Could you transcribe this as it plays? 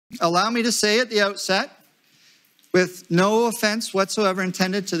Allow me to say at the outset, with no offense whatsoever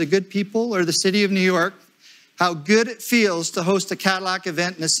intended to the good people or the city of New York, how good it feels to host a Cadillac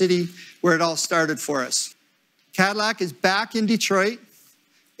event in a city where it all started for us. Cadillac is back in Detroit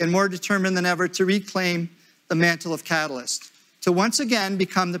and more determined than ever to reclaim the mantle of Catalyst, to once again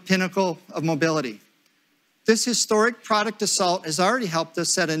become the pinnacle of mobility. This historic product assault has already helped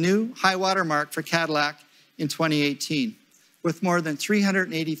us set a new high-water mark for Cadillac in 2018, with more than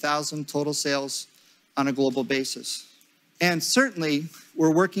 380,000 total sales on a global basis. And certainly,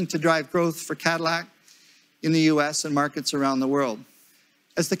 we're working to drive growth for Cadillac in the US and markets around the world.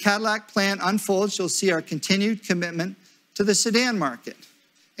 As the Cadillac plan unfolds, you'll see our continued commitment to the sedan market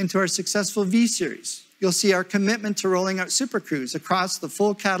and to our successful V-Series. You'll see our commitment to rolling out Super Cruise across the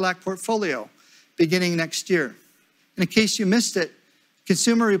full Cadillac portfolio beginning next year. And in case you missed it,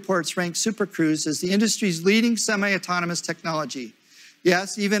 Consumer Reports rank Super Cruise as the industry's leading semi-autonomous technology.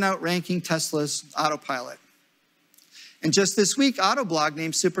 Yes, even outranking Tesla's Autopilot. And just this week, Autoblog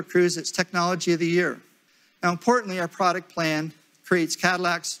named Super Cruise its Technology of the Year. Now, importantly, our product plan creates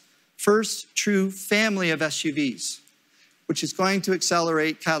Cadillac's first true family of SUVs, which is going to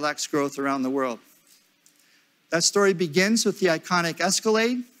accelerate Cadillac's growth around the world. That story begins with the iconic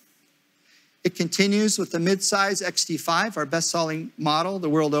Escalade. It continues with the midsize XT5, our best-selling model the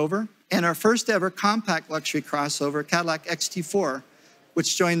world over, and our first ever compact luxury crossover, Cadillac XT4,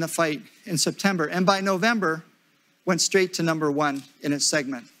 which joined the fight in September, and by November, went straight to #1 in its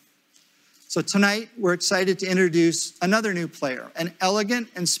segment. So tonight, we're excited to introduce another new player, an elegant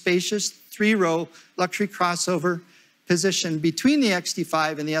and spacious 3-row luxury crossover positioned between the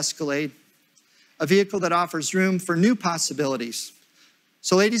XT5 and the Escalade, a vehicle that offers room for new possibilities.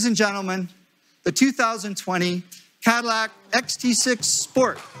 So ladies and gentlemen, the 2020 Cadillac XT6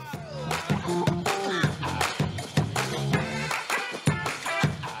 Sport.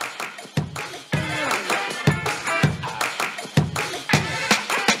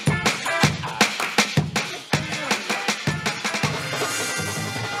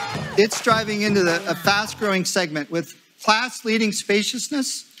 It's driving into a fast-growing segment with class-leading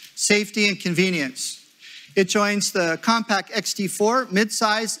spaciousness, safety, and convenience. It joins the compact XT4,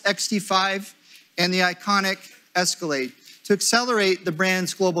 midsize XT5, and the iconic Escalade to accelerate the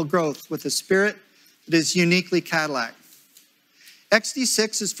brand's global growth with a spirit that is uniquely Cadillac.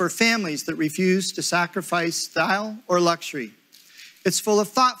 XT6 is for families that refuse to sacrifice style or luxury. It's full of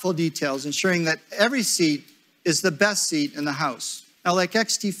thoughtful details, ensuring that every seat is the best seat in the house. Now, like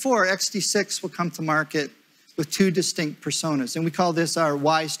XT4, XT6 will come to market with 2 distinct personas, and we call this our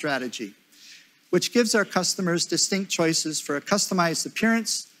Y strategy, which gives our customers distinct choices for a customized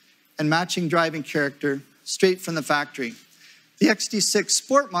appearance and matching driving character straight from the factory. The XT6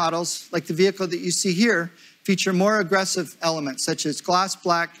 Sport models, like the vehicle that you see here, feature more aggressive elements such as gloss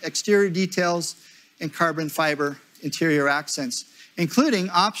black exterior details and carbon fiber interior accents, including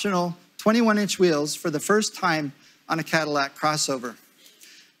optional 21-inch wheels for the first time on a Cadillac crossover.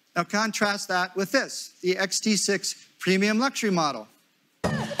 Now contrast that with this, the XT6 Premium Luxury model.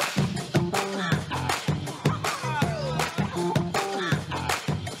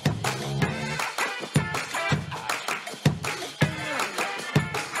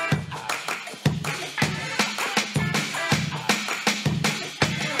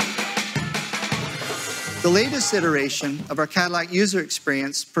 The latest iteration of our Cadillac user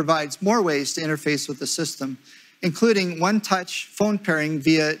experience provides more ways to interface with the system, including one-touch phone pairing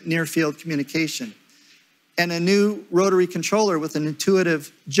via near-field communication, and a new rotary controller with an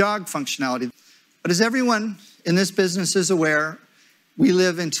intuitive jog functionality. But as everyone in this business is aware, we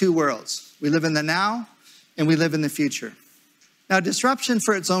live in 2 worlds. We live in the now, and we live in the future. Now, disruption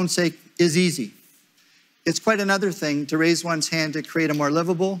for its own sake is easy. It's quite another thing to raise one's hand to create a more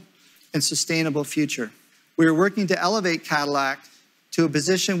livable and sustainable future. We are working to elevate Cadillac to a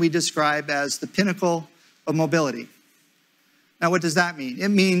position we describe as the pinnacle of mobility. Now, what does that mean? It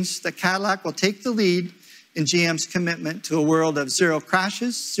means that Cadillac will take the lead in GM's commitment to a world of 0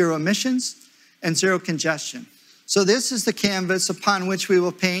 crashes, 0 emissions, and 0 congestion. So this is the canvas upon which we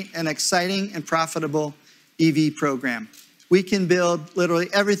will paint an exciting and profitable EV program. We can build literally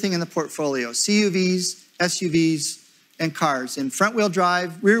everything in the portfolio, CUVs, SUVs, and cars in front-wheel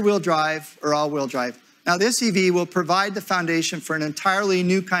drive, rear-wheel drive, or all-wheel drive. Now, this EV will provide the foundation for an entirely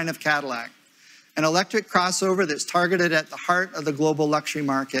new kind of Cadillac, an electric crossover that's targeted at the heart of the global luxury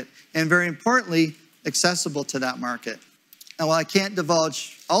market, and very importantly, accessible to that market. Now, while I can't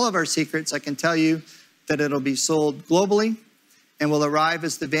divulge all of our secrets, I can tell you that it'll be sold globally and will arrive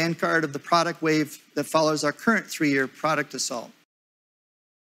as the vanguard of the product wave that follows our current 3-year product assault.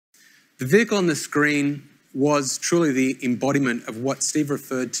 The vehicle on the screen was truly the embodiment of what Steve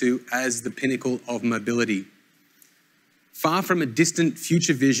referred to as the pinnacle of mobility. Far from a distant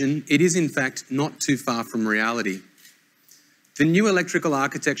future vision, it is in fact not too far from reality. The new electrical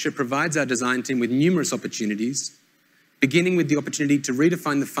architecture provides our design team with numerous opportunities, beginning with the opportunity to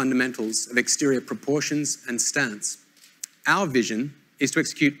redefine the fundamentals of exterior proportions and stance. Our vision is to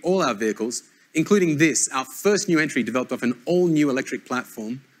execute all our vehicles, including this, our first new entry developed off an all-new electric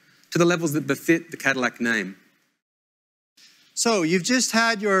platform, to the levels that befit the Cadillac name. So you've just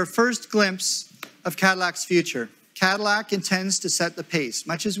had your first glimpse of Cadillac's future. Cadillac intends to set the pace,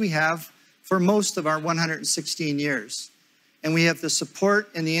 much as we have for most of our 116 years. And we have the support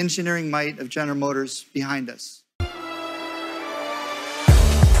and the engineering might of General Motors behind us.